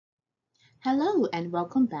Hello and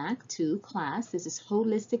welcome back to class. This is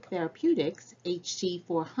Holistic Therapeutics, HG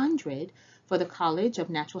 400 for the College of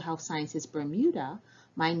Natural Health Sciences, Bermuda.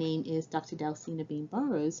 My name is Dr. Delcina Bean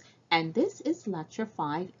Burrows, and this is Lecture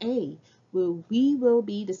 5A, where we will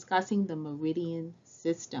be discussing the Meridian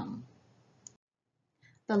System.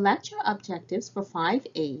 The lecture objectives for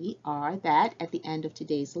 5A are that at the end of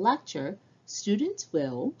today's lecture, students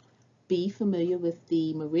will be familiar with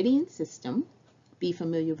the Meridian System, be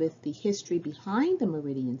familiar with the history behind the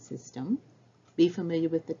Meridian System, be familiar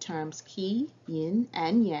with the terms Qi, Yin,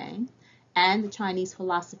 and Yang, and the Chinese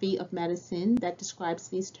philosophy of medicine that describes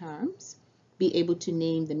these terms, be able to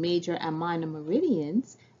name the major and minor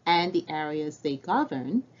meridians and the areas they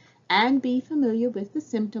govern, and be familiar with the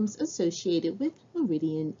symptoms associated with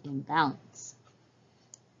meridian imbalance.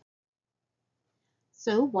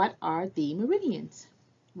 So what are the meridians?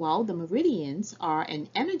 Well, the meridians are an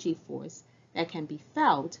energy force that can be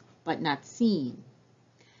felt but not seen.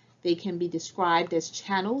 They can be described as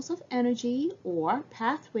channels of energy or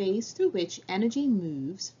pathways through which energy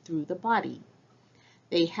moves through the body.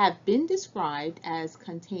 They have been described as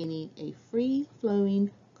containing a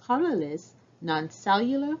free-flowing, colorless,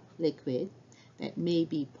 non-cellular liquid that may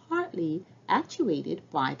be partly actuated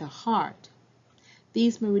by the heart.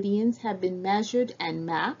 These meridians have been measured and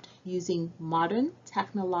mapped using modern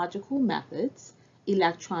technological methods,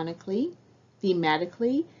 electronically,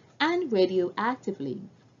 thematically, and radioactively.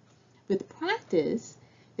 With practice,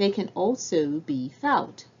 they can also be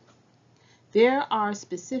felt. There are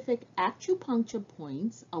specific acupuncture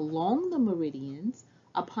points along the meridians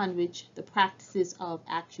upon which the practices of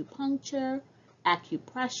acupuncture,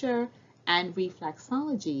 acupressure, and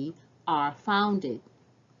reflexology are founded.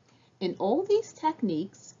 In all these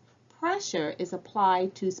techniques, pressure is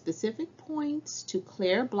applied to specific points to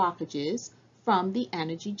clear blockages from the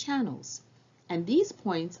energy channels. And these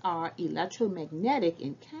points are electromagnetic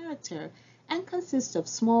in character and consist of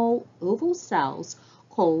small oval cells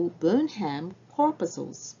called Burnham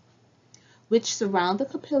corpuscles, which surround the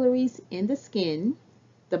capillaries in the skin,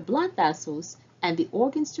 the blood vessels, and the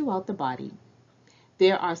organs throughout the body.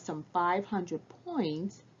 There are some 500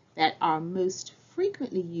 points that are most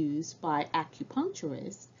frequently used by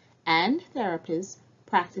acupuncturists and therapists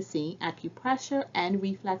practicing acupressure and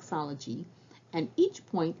reflexology, and each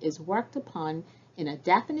point is worked upon in a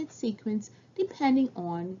definite sequence depending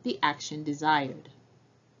on the action desired.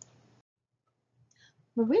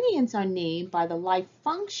 Meridians are named by the life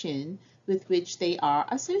function with which they are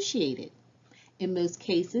associated. In most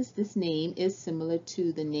cases, this name is similar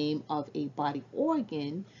to the name of a body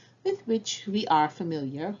organ with which we are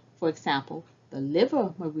familiar, for example, the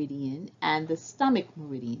liver meridian and the stomach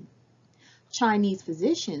meridian. Chinese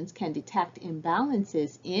physicians can detect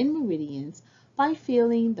imbalances in meridians by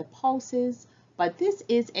feeling the pulses, but this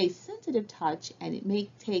is a sensitive touch and it may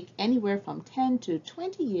take anywhere from 10 to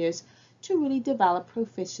 20 years to really develop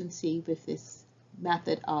proficiency with this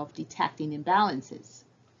method of detecting imbalances.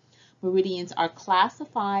 Meridians are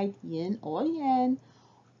classified yin or yang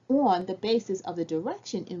on the basis of the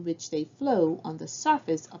direction in which they flow on the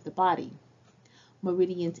surface of the body.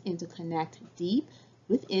 Meridians interconnect deep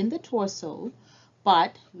within the torso,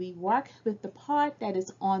 but we work with the part that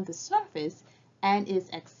is on the surface and is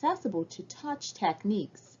accessible to touch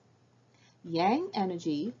techniques. Yang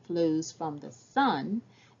energy flows from the sun,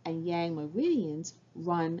 and yang meridians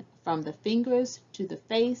run from the fingers to the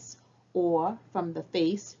face or from the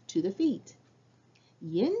face to the feet.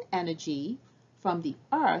 Yin energy from the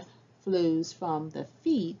earth flows from the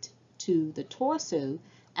feet to the torso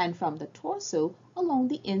and from the torso along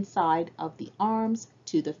the inside of the arms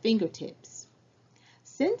to the fingertips.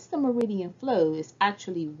 Since the meridian flow is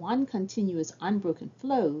actually one continuous unbroken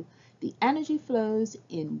flow, the energy flows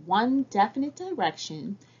in one definite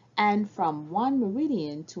direction and from one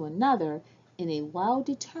meridian to another in a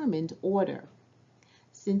well-determined order.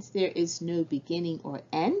 Since there is no beginning or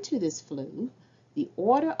end to this flow, the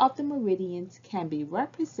order of the meridians can be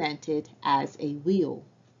represented as a wheel.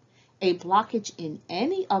 A blockage in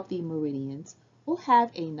any of the meridians will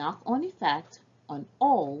have a knock-on effect on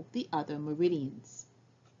all the other meridians.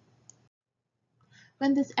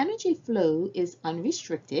 When this energy flow is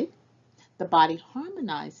unrestricted, the body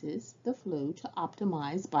harmonizes the flow to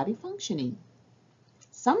optimize body functioning.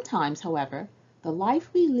 Sometimes, however, the life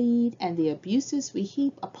we lead and the abuses we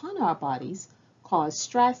heap upon our bodies cause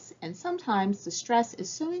stress, and sometimes the stress is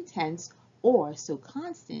so intense or so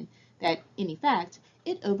constant that, in effect,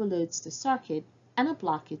 it overloads the circuit and a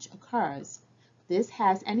blockage occurs. This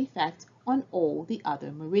has an effect on all the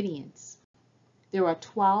other meridians. There are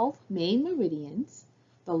 12 main meridians: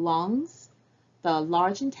 the lungs, the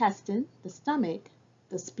large intestine, the stomach,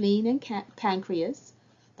 the spleen and pancreas,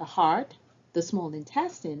 the heart, the small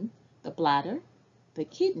intestine, the bladder, the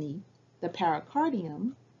kidney, the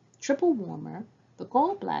pericardium, triple warmer, the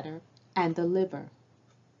gallbladder, and the liver.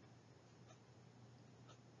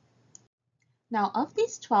 Now, of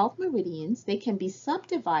these 12 meridians, they can be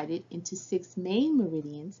subdivided into 6 main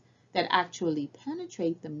meridians that actually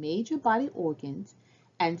penetrate the major body organs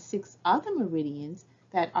and 6 other meridians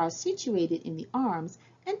that are situated in the arms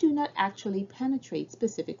and do not actually penetrate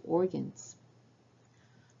specific organs.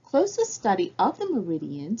 Closer study of the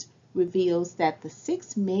meridians reveals that the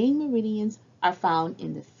 6 main meridians are found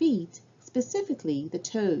in the feet, specifically the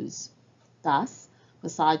toes. Thus,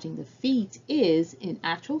 massaging the feet is, in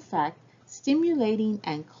actual fact, stimulating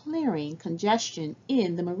and clearing congestion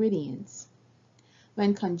in the meridians.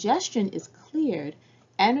 When congestion is cleared,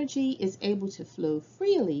 energy is able to flow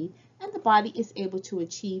freely and the body is able to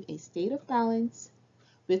achieve a state of balance.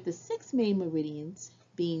 With the 6 main meridians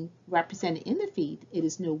being represented in the feet, it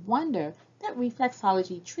is no wonder that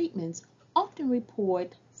reflexology treatments often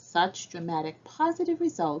report such dramatic positive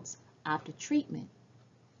results after treatment.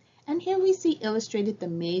 And here we see illustrated the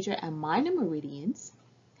major and minor meridians.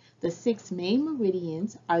 The 6 main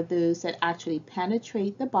meridians are those that actually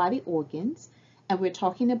penetrate the body organs, and we're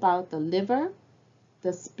talking about the liver,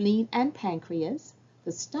 the spleen and pancreas,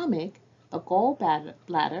 the stomach, the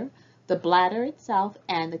gallbladder, the bladder itself,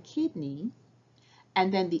 and the kidney.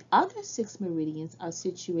 And then the other 6 meridians are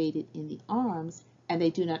situated in the arms, and they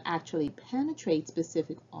do not actually penetrate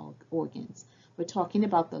specific organs. We're talking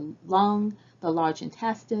about the lung, the large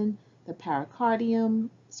intestine, the pericardium,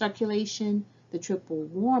 circulation, the triple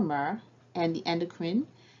warmer and the endocrine,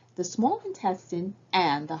 the small intestine,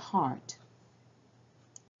 and the heart.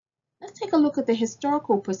 Let's take a look at the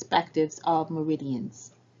historical perspectives of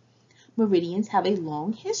meridians. Meridians have a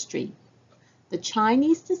long history. The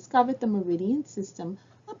Chinese discovered the meridian system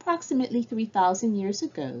approximately 3,000 years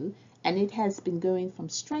ago, and it has been going from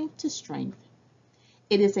strength to strength.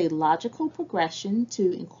 It is a logical progression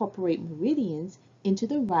to incorporate meridians into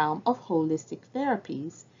the realm of holistic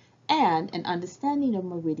therapies, and an understanding of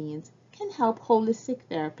meridians can help holistic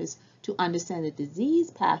therapists to understand the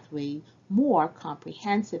disease pathway more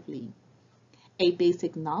comprehensively. A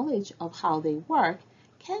basic knowledge of how they work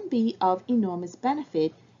can be of enormous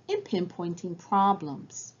benefit in pinpointing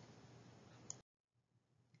problems.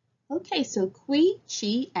 Okay, so Qi,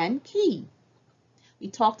 Qi, and Qi. We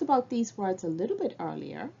talked about these words a little bit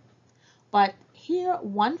earlier, but here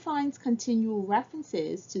one finds continual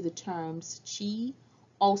references to the terms Qi,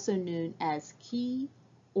 also known as Qi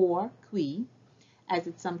or Qi, as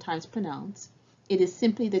it's sometimes pronounced. It is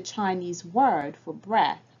simply the Chinese word for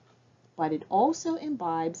breath, but it also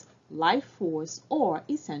imbibes life force or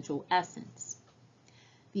essential essence.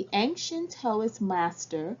 The ancient Taoist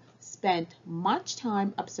master spent much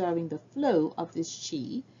time observing the flow of this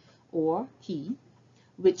Qi or Qi,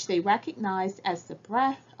 which they recognized as the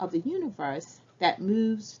breath of the universe that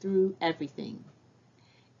moves through everything.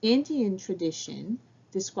 Indian tradition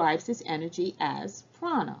describes this energy as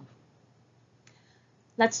prana.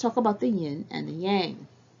 Let's talk about the yin and the yang.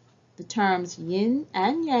 The terms yin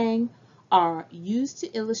and yang are used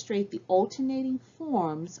to illustrate the alternating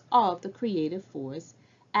forms of the creative force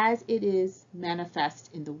as it is manifest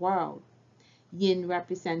in the world. Yin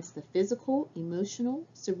represents the physical, emotional,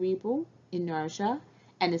 cerebral, inertia,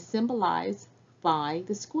 and is symbolized by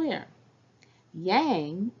the square.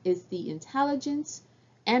 Yang is the intelligence,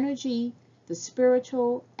 energy, the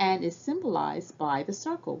spiritual, and is symbolized by the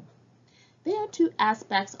circle. They are 2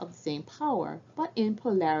 aspects of the same power, but in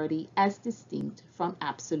polarity as distinct from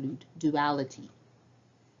absolute duality.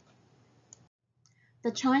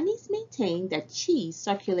 The Chinese maintain that Qi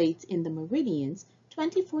circulates in the meridians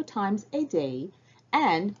 24 times a day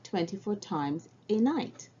and 24 times a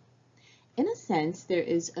night. In a sense, there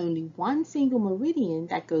is only one single meridian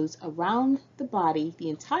that goes around the body, the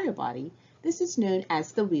entire body. This is known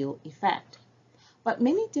as the wheel effect. But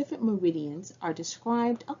many different meridians are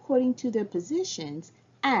described according to their positions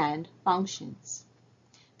and functions.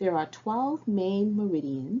 There are 12 main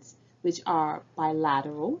meridians, which are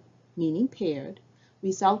bilateral, meaning paired,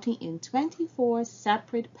 resulting in 24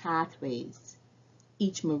 separate pathways.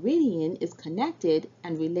 Each meridian is connected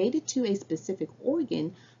and related to a specific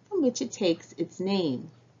organ from which it takes its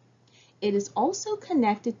name. It is also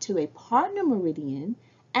connected to a partner meridian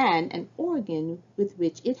and an organ with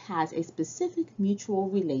which it has a specific mutual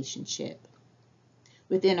relationship.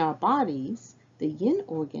 Within our bodies, the yin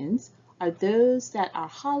organs are those that are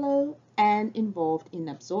hollow and involved in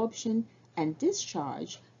absorption and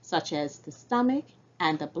discharge, such as the stomach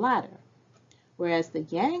and the bladder, whereas the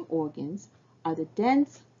yang organs are the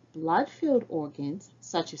dense, blood-filled organs,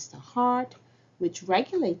 such as the heart, which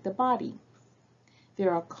regulate the body.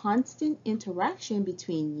 There are constant interaction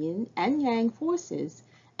between yin and yang forces,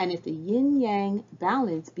 and if the yin-yang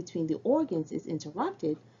balance between the organs is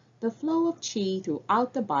interrupted, the flow of qi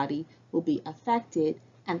throughout the body will be affected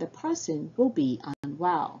and the person will be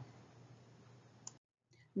unwell.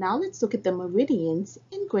 Now let's look at the meridians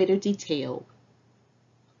in greater detail.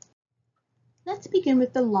 Let's begin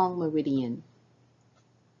with the lung meridian.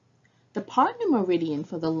 The partner meridian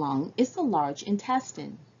for the lung is the large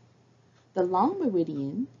intestine. The lung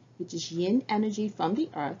meridian, which is yin energy from the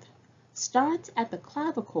earth, starts at the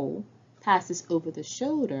clavicle, passes over the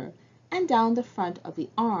shoulder, and down the front of the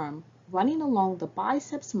arm, running along the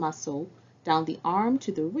biceps muscle, down the arm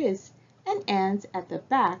to the wrist, and ends at the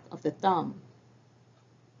back of the thumb.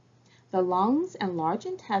 The lungs and large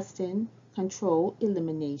intestine control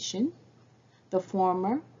elimination, the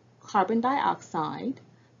former carbon dioxide,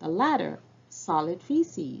 the latter solid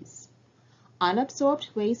feces,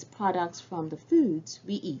 unabsorbed waste products from the foods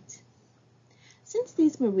we eat. Since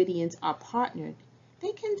these meridians are partnered,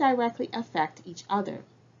 they can directly affect each other.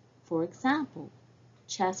 For example,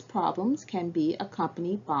 chest problems can be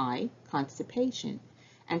accompanied by constipation,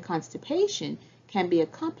 and constipation can be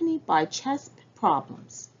accompanied by chest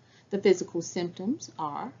problems. The physical symptoms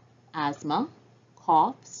are asthma,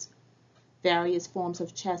 coughs, various forms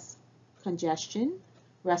of chest congestion,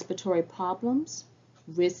 respiratory problems,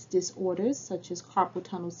 wrist disorders such as carpal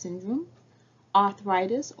tunnel syndrome,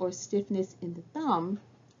 arthritis or stiffness in the thumb,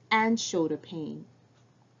 and shoulder pain.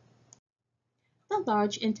 The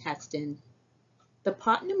large intestine. The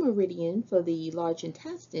partner meridian for the large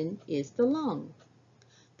intestine is the lung.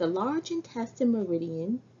 The large intestine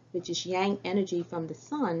meridian, which is yang energy from the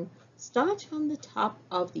sun, starts from the top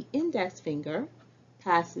of the index finger,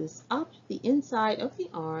 passes up the inside of the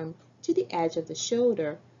arm to the edge of the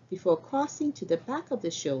shoulder before crossing to the back of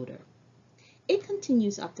the shoulder. It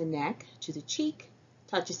continues up the neck to the cheek,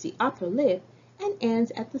 touches the upper lip, and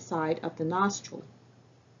ends at the side of the nostril.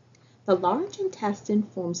 The large intestine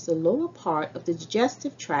forms the lower part of the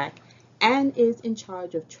digestive tract and is in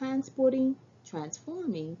charge of transporting,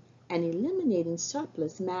 transforming, and eliminating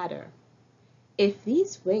surplus matter. If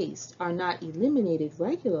these wastes are not eliminated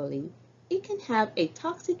regularly, it can have a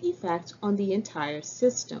toxic effect on the entire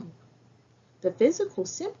system. The physical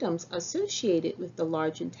symptoms associated with the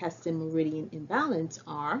large intestine meridian imbalance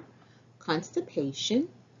are constipation,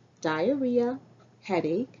 diarrhea,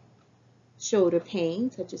 headache, shoulder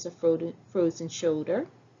pain such as a frozen shoulder,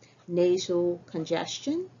 nasal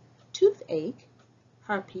congestion, toothache,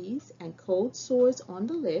 herpes and cold sores on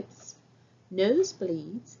the lips,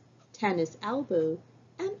 nosebleeds, tennis elbow,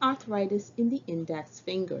 and arthritis in the index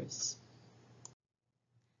fingers.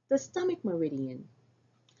 The stomach meridian.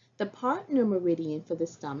 The partner meridian for the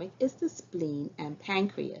stomach is the spleen and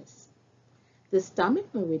pancreas. The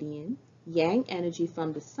stomach meridian, yang energy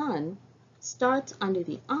from the sun, starts under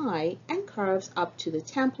the eye and curves up to the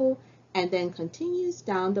temple and then continues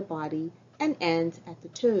down the body and ends at the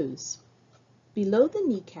toes. Below the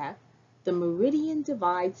kneecap, the meridian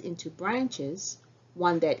divides into branches,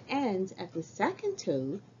 one that ends at the second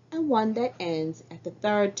toe and one that ends at the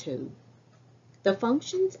third toe. The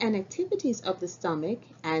functions and activities of the stomach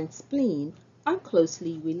and spleen are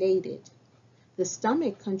closely related. The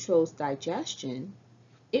stomach controls digestion.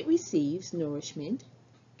 It receives nourishment,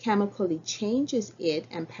 chemically changes it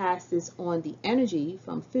and passes on the energy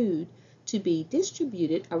from food to be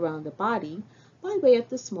distributed around the body by way of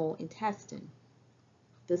the small intestine.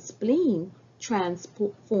 The spleen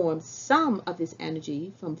transforms some of this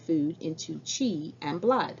energy from food into qi and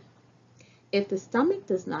blood. If the stomach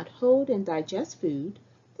does not hold and digest food,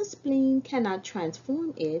 the spleen cannot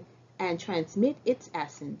transform it and transmit its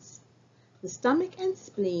essence. The stomach and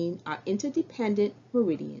spleen are interdependent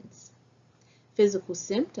meridians. Physical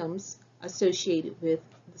symptoms associated with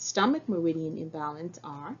the stomach meridian imbalance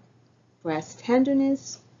are breast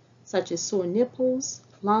tenderness, such as sore nipples,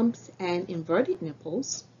 lumps, and inverted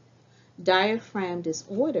nipples, diaphragm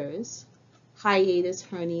disorders, hiatus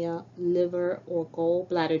hernia, liver or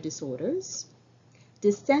gallbladder disorders,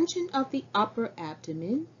 distension of the upper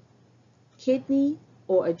abdomen, kidney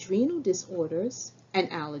or adrenal disorders and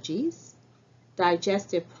allergies,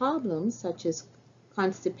 digestive problems such as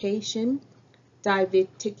constipation,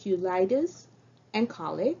 diverticulitis, and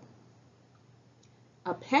colic,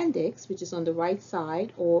 appendix, which is on the right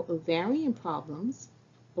side, or ovarian problems,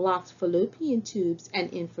 blocked fallopian tubes and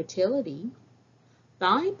infertility,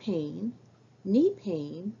 thigh pain, knee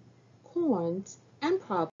pain, corns, and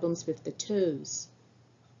problems with the toes.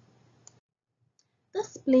 The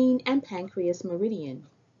spleen and pancreas meridian.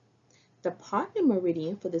 The partner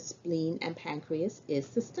meridian for the spleen and pancreas is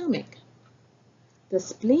the stomach. The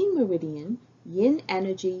spleen meridian, yin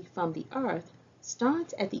energy from the earth,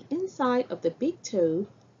 starts at the inside of the big toe,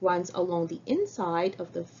 runs along the inside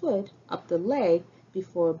of the foot up the leg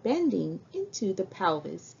before bending into the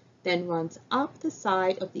pelvis, then runs up the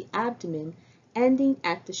side of the abdomen, ending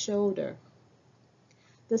at the shoulder.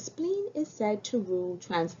 The spleen is said to rule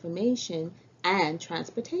transformation and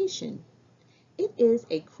transportation. It is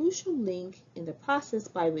a crucial link in the process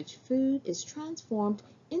by which food is transformed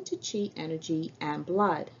into qi energy and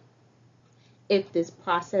blood. If this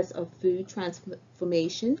process of food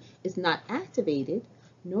transformation is not activated,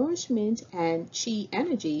 nourishment and qi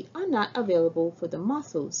energy are not available for the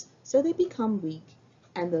muscles, so they become weak,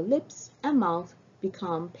 and the lips and mouth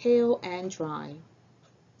become pale and dry.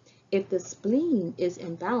 If the spleen is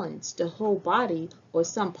imbalanced, the whole body or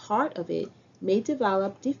some part of it may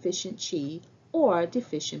develop deficient qi or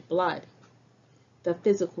deficient blood. The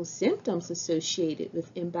physical symptoms associated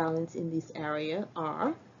with imbalance in this area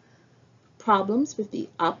are problems with the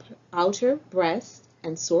outer breast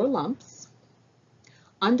and sore lumps,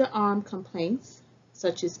 underarm complaints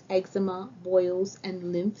such as eczema, boils,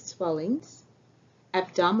 and lymph swellings,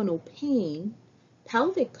 abdominal pain,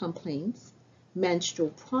 pelvic complaints, menstrual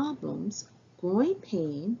problems, groin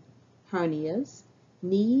pain, hernias,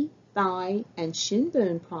 knee, thigh, and shin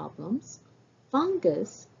bone problems,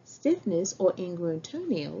 fungus, stiffness or ingrown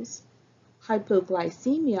toenails,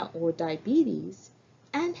 hypoglycemia or diabetes,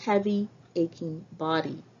 and heavy aching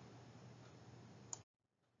body.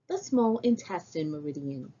 The small intestine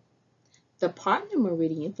meridian. The partner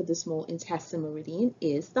meridian for the small intestine meridian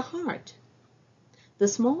is the heart. The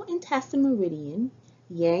small intestine meridian,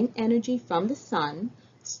 yang energy from the sun,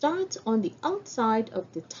 starts on the outside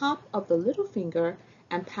of the top of the little finger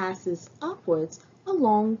and passes upwards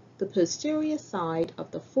along the posterior side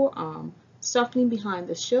of the forearm, circling behind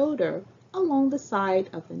the shoulder, along the side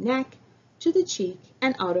of the neck, to the cheek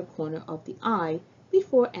and outer corner of the eye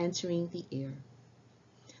before entering the ear.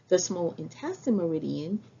 The small intestine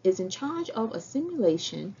meridian is in charge of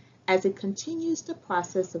assimilation as it continues the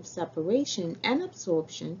process of separation and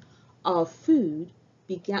absorption of food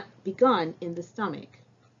begun in the stomach.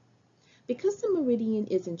 Because the meridian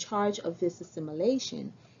is in charge of this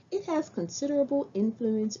assimilation, it has considerable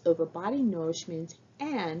influence over body nourishment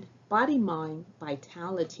and body-mind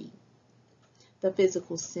vitality. The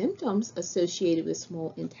physical symptoms associated with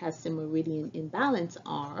small intestine meridian imbalance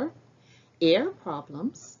are ear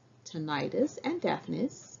problems, tinnitus and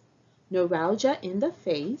deafness, neuralgia in the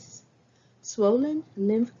face, swollen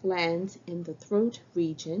lymph glands in the throat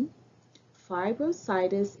region,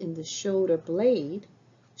 fibrositis in the shoulder blade,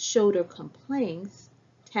 shoulder complaints,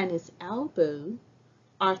 tennis elbow,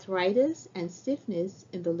 arthritis and stiffness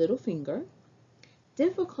in the little finger,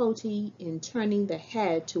 difficulty in turning the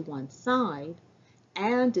head to one side,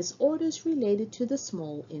 and disorders related to the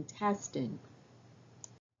small intestine.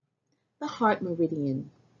 The heart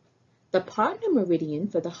meridian. The partner meridian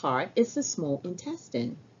for the heart is the small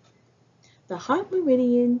intestine. The heart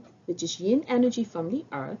meridian, which is yin energy from the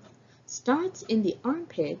earth, starts in the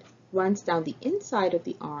armpit, runs down the inside of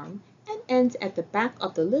the arm, and ends at the back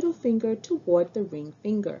of the little finger toward the ring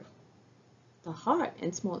finger. The heart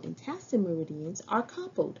and small intestine meridians are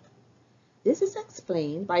coupled. This is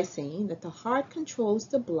explained by saying that the heart controls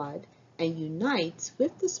the blood and unites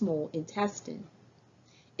with the small intestine.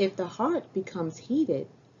 If the heart becomes heated,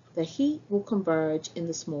 the heat will converge in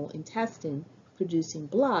the small intestine, producing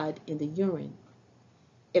blood in the urine.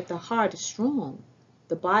 If the heart is strong,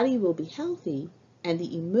 the body will be healthy and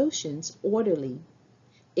the emotions orderly.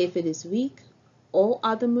 If it is weak, all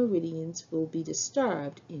other meridians will be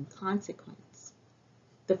disturbed in consequence.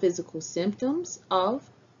 The physical symptoms of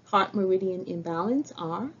heart meridian imbalance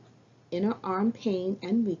are inner arm pain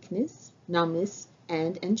and weakness, numbness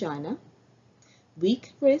and angina,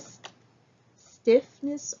 weak wrist,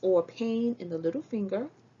 stiffness or pain in the little finger,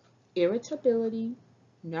 irritability,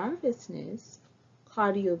 nervousness,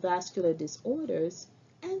 cardiovascular disorders,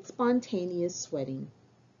 and spontaneous sweating.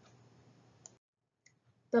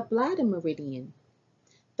 The bladder meridian.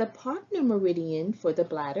 The partner meridian for the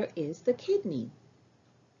bladder is the kidney.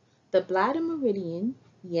 The bladder meridian,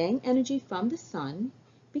 yang energy from the sun,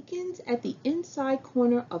 begins at the inside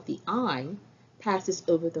corner of the eye, passes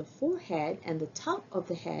over the forehead and the top of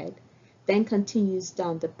the head, then continues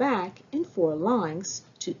down the back in 4 lines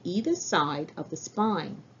to either side of the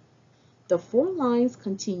spine. The 4 lines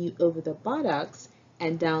continue over the buttocks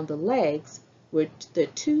and down the legs where the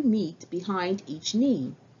 2 meet behind each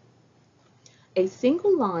knee. A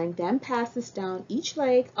single line then passes down each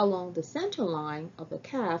leg along the center line of the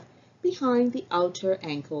calf behind the outer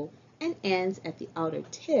ankle and ends at the outer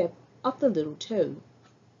tip of the little toe.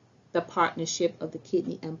 The partnership of the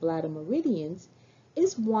kidney and bladder meridians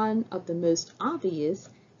is one of the most obvious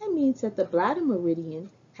and means that the bladder meridian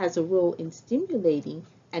has a role in stimulating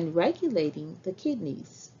and regulating the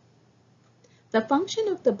kidneys. The function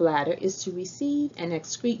of the bladder is to receive and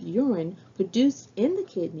excrete urine produced in the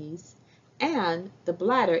kidneys, and the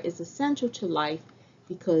bladder is essential to life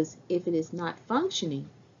because if it is not functioning,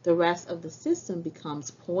 the rest of the system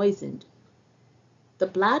becomes poisoned. The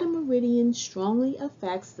bladder meridian strongly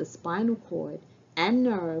affects the spinal cord and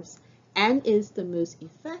nerves and is the most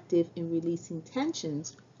effective in releasing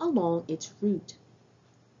tensions along its route.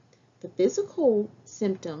 The physical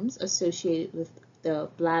symptoms associated with the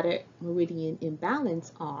bladder meridian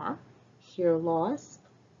imbalance are hair loss,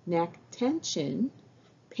 neck tension,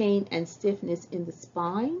 pain and stiffness in the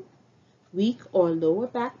spine, weak or lower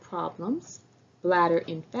back problems, bladder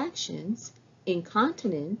infections,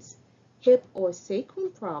 incontinence, hip or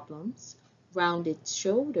sacrum problems, rounded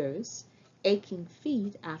shoulders, aching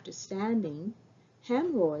feet after standing,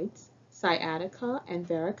 hemorrhoids, sciatica and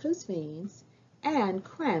varicose veins, and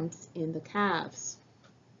cramps in the calves.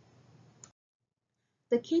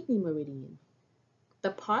 The kidney meridian.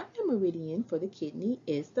 The partner meridian for the kidney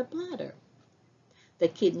is the bladder. The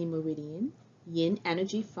kidney meridian, yin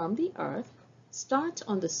energy from the earth, starts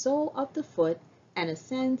on the sole of the foot and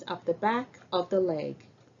ascends up the back of the leg.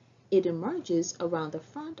 It emerges around the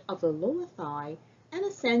front of the lower thigh and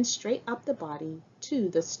ascends straight up the body to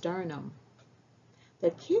the sternum.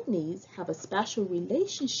 The kidneys have a special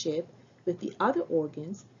relationship with the other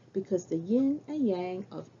organs because the yin and yang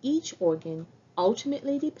of each organ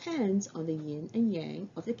ultimately depends on the yin and yang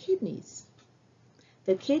of the kidneys.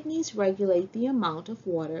 The kidneys regulate the amount of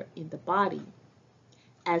water in the body.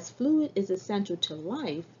 As fluid is essential to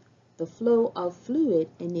life, the flow of fluid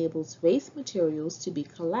enables waste materials to be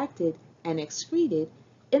collected and excreted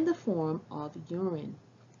in the form of urine.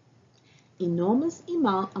 Enormous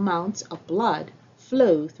amounts of blood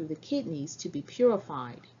flow through the kidneys to be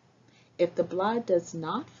purified. If the blood does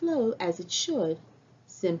not flow as it should,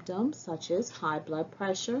 symptoms such as high blood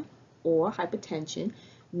pressure or hypertension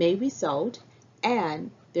may result,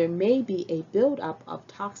 and there may be a buildup of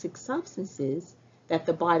toxic substances that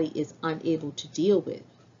the body is unable to deal with.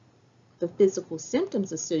 The physical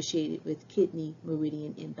symptoms associated with kidney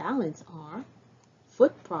meridian imbalance are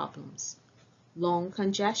foot problems, lung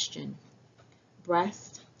congestion,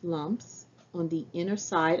 breast lumps on the inner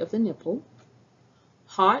side of the nipple,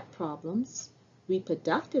 heart problems,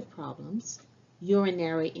 reproductive problems,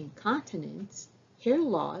 urinary incontinence, hair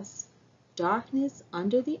loss, darkness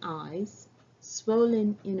under the eyes,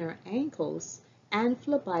 swollen inner ankles, and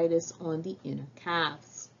phlebitis on the inner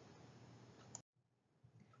calves.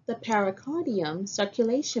 The pericardium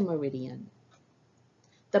circulation meridian.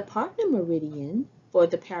 The partner meridian for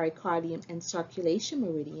the pericardium and circulation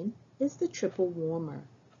meridian is the triple warmer.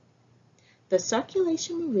 The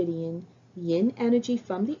circulation meridian, yin energy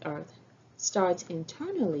from the earth, starts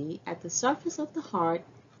internally at the surface of the heart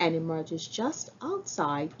and emerges just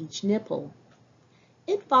outside each nipple.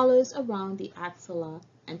 It follows around the axilla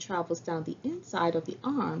and travels down the inside of the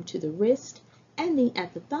arm to the wrist, ending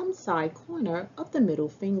at the thumb side corner of the middle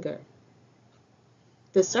finger.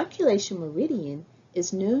 The circulation meridian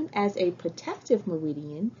is known as a protective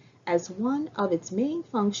meridian as one of its main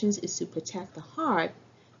functions is to protect the heart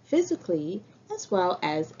physically as well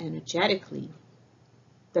as energetically.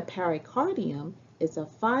 The pericardium is a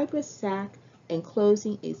fibrous sac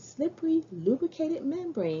enclosing a slippery, lubricated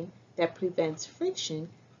membrane that prevents friction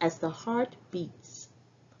as the heart beats.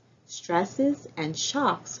 Stresses and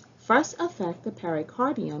shocks first affect the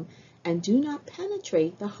pericardium and do not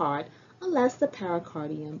penetrate the heart unless the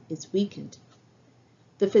pericardium is weakened.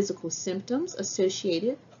 The physical symptoms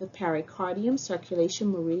associated with pericardium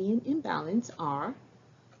circulation meridian imbalance are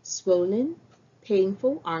swollen,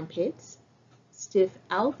 painful armpits, stiff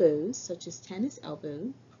elbows such as tennis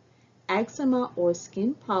elbow, eczema or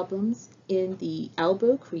skin problems in the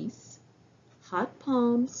elbow crease, hot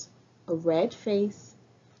palms, a red face,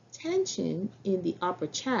 tension in the upper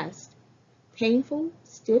chest, painful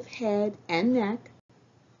stiff head and neck,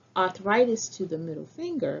 arthritis to the middle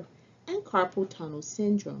finger, and carpal tunnel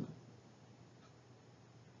syndrome.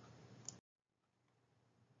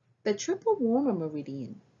 The triple warmer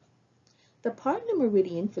meridian. The partner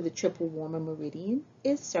meridian for the triple warmer meridian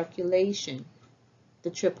is circulation. The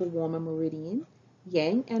triple warmer meridian,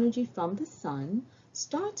 yang energy from the sun,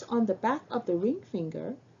 starts on the back of the ring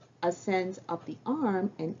finger, ascends up the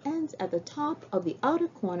arm, and ends at the top of the outer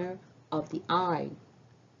corner of the eye.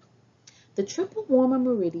 The triple warmer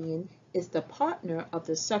meridian is the partner of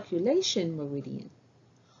the circulation meridian.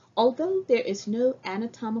 Although there is no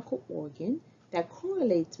anatomical organ that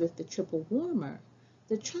correlates with the triple warmer,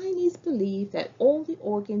 the Chinese believe that all the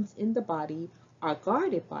organs in the body are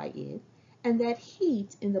guarded by it and that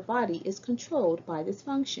heat in the body is controlled by this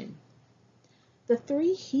function. The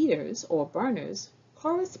three heaters or burners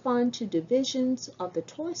correspond to divisions of the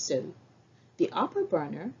torso, the upper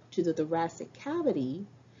burner to the thoracic cavity,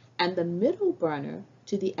 and the middle burner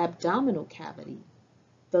to the abdominal cavity,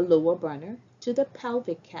 the lower burner to the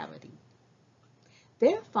pelvic cavity.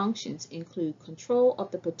 Their functions include control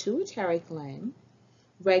of the pituitary gland,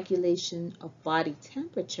 regulation of body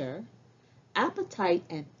temperature, appetite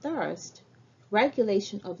and thirst,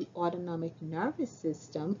 regulation of the autonomic nervous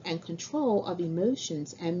system, and control of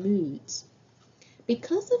emotions and moods.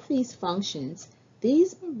 Because of these functions,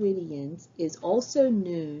 this meridian is also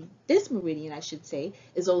known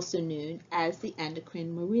as the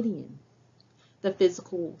endocrine meridian. The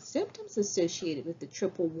physical symptoms associated with the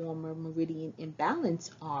triple warmer meridian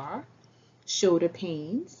imbalance are shoulder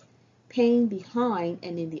pains, pain behind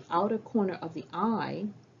and in the outer corner of the eye,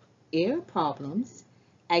 ear problems,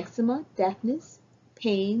 eczema, deafness,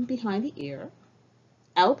 pain behind the ear,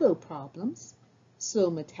 elbow problems, slow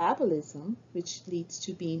metabolism, which leads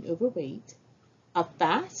to being overweight, a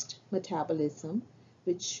fast metabolism,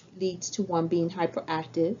 which leads to one being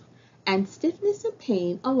hyperactive, and stiffness and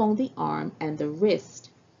pain along the arm and the wrist.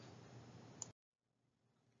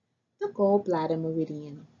 The gallbladder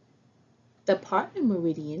meridian. The partner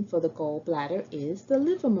meridian for the gallbladder is the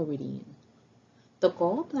liver meridian. The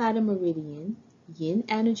gallbladder meridian, yin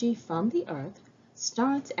energy from the earth,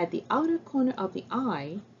 starts at the outer corner of the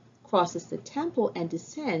eye, crosses the temple, and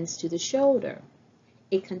descends to the shoulder.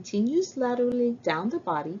 It continues laterally down the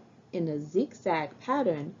body in a zigzag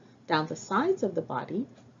pattern down the sides of the body,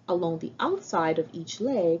 along the outside of each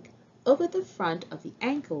leg, over the front of the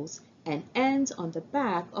ankles, and ends on the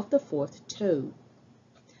back of the fourth toe.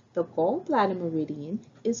 The gallbladder meridian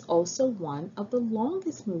is also one of the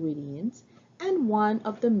longest meridians and one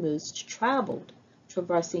of the most traveled,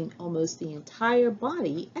 traversing almost the entire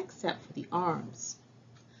body except for the arms.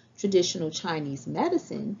 Traditional Chinese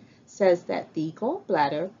medicine says that the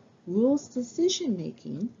gallbladder rules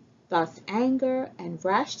decision-making, thus anger and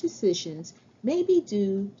rash decisions may be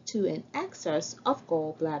due to an excess of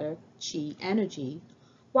gallbladder qi energy,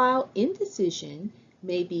 while indecision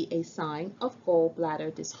may be a sign of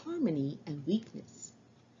gallbladder disharmony and weakness.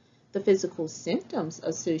 The physical symptoms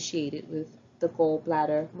associated with the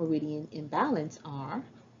gallbladder meridian imbalance are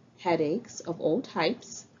headaches of all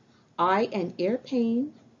types, eye and ear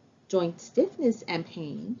pain, joint stiffness and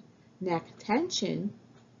pain, neck tension,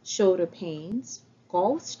 shoulder pains,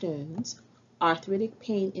 gallstones, arthritic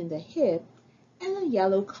pain in the hip, and a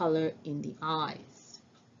yellow color in the eyes.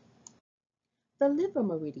 The liver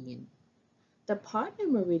meridian. The partner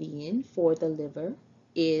meridian for the liver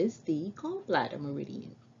is the gallbladder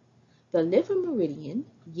meridian. The liver meridian,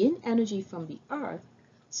 yin energy from the earth,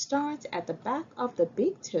 starts at the back of the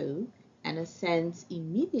big toe and ascends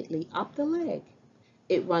immediately up the leg.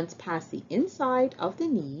 It runs past the inside of the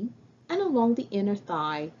knee and along the inner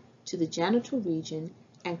thigh to the genital region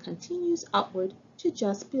and continues upward to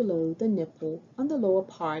just below the nipple on the lower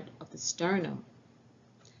part of the sternum.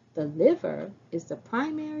 The liver is the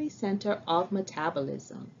primary center of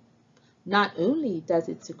metabolism. Not only does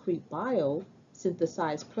it secrete bile,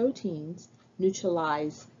 synthesize proteins,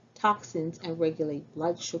 neutralize toxins, and regulate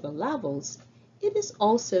blood sugar levels, it is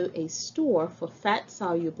also a store for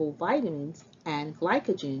fat-soluble vitamins and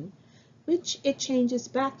glycogen, which it changes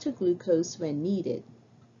back to glucose when needed.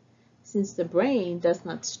 Since the brain does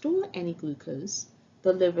not store any glucose,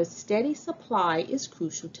 the liver's steady supply is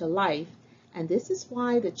crucial to life, and this is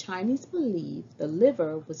why the Chinese believe the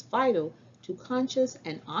liver was vital to conscious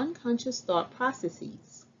and unconscious thought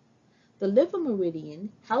processes. The liver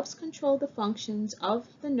meridian helps control the functions of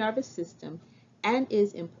the nervous system and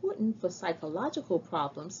is important for psychological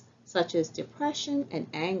problems such as depression and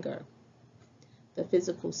anger. The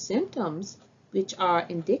physical symptoms which are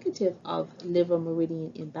indicative of liver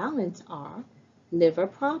meridian imbalance are liver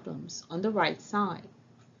problems on the right side,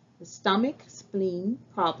 the stomach, spleen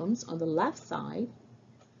problems on the left side,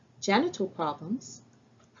 genital problems,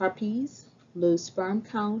 herpes, low sperm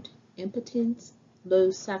count, impotence,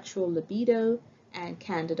 low sexual libido, and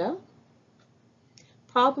candida,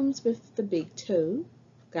 problems with the big toe,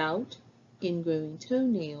 gout, ingrowing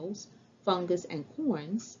toenails, fungus and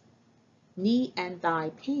corns, knee and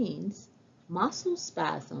thigh pains, muscle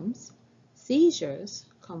spasms, seizures,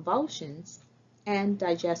 convulsions, and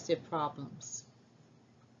digestive problems.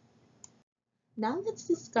 Now let's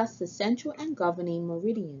discuss the central and governing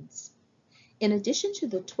meridians. In addition to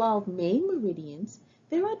the 12 main meridians,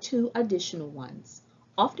 there are two additional ones,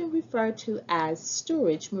 often referred to as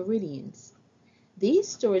storage meridians. These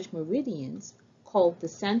storage meridians, called the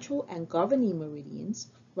central and governing meridians,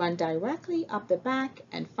 run directly up the back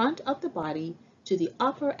and front of the body to the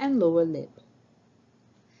upper and lower lip.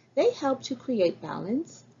 They help to create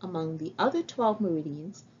balance among the other 12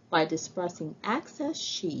 meridians by dispersing excess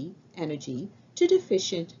Qi energy to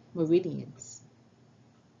deficient meridians.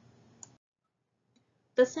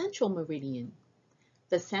 The central meridian.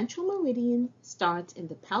 The central meridian starts in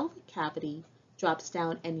the pelvic cavity, drops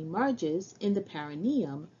down and emerges in the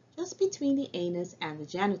perineum just between the anus and the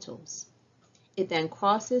genitals. It then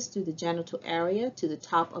crosses through the genital area to the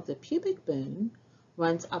top of the pubic bone,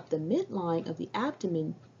 runs up the midline of the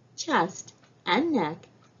abdomen, chest, and neck,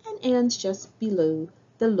 and ends just below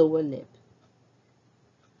the lower lip.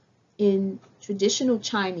 In traditional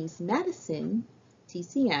Chinese medicine,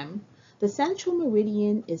 TCM, the central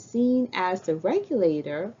meridian is seen as the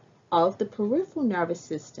regulator of the peripheral nervous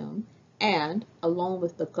system, and, along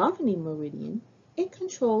with the governing meridian, it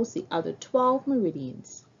controls the other 12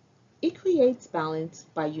 meridians. It creates balance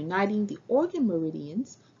by uniting the organ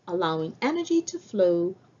meridians, allowing energy to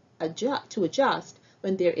flow to adjust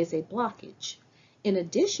when there is a blockage. In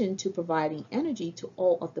addition to providing energy to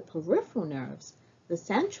all of the peripheral nerves, the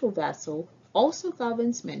central vessel also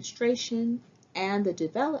governs menstruation and the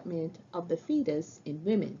development of the fetus in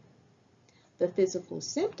women. The physical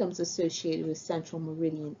symptoms associated with central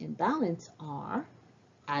meridian imbalance are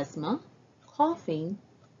asthma, coughing,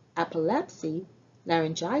 epilepsy,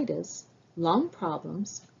 laryngitis, lung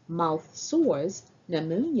problems, mouth sores,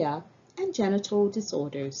 pneumonia, and genital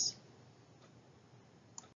disorders.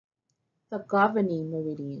 The governing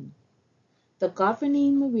meridian. The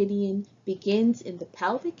governing meridian begins in the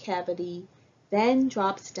pelvic cavity, then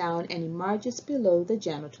drops down and emerges below the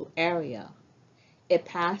genital area. It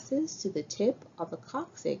passes to the tip of the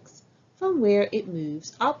coccyx, from where it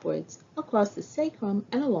moves upwards across the sacrum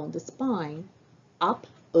and along the spine, up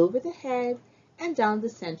over the head, and down the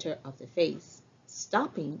center of the face,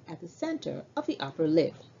 stopping at the center of the upper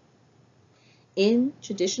lip. In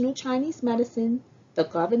traditional Chinese medicine, the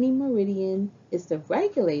governing meridian is the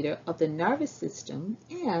regulator of the nervous system,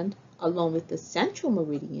 and, along with the central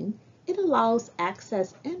meridian, it allows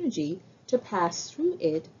excess energy to pass through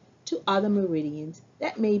it to other meridians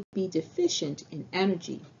that may be deficient in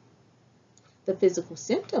energy. The physical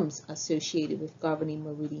symptoms associated with governing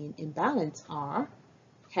meridian imbalance are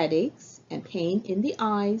headaches and pain in the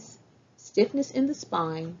eyes, stiffness in the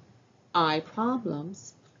spine, eye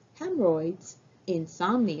problems, hemorrhoids,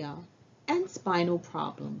 insomnia, and spinal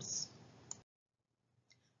problems.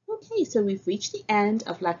 Okay, so we've reached the end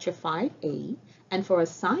of Lecture 5A, and for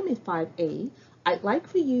Assignment 5A, I'd like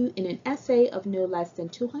for you, in an essay of no less than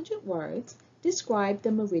 200 words, describe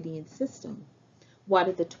the Meridian System. What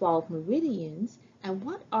are the 12 meridians, and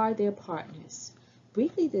what are their partners?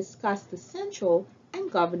 Briefly discuss the central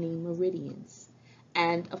and governing meridians.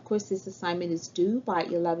 And of course, this assignment is due by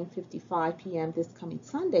 11:55 p.m. this coming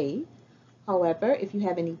Sunday. However, if you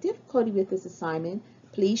have any difficulty with this assignment,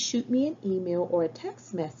 please shoot me an email or a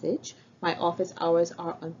text message. My office hours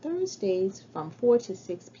are on Thursdays from 4 to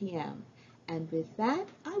 6 p.m. And with that,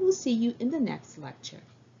 I will see you in the next lecture.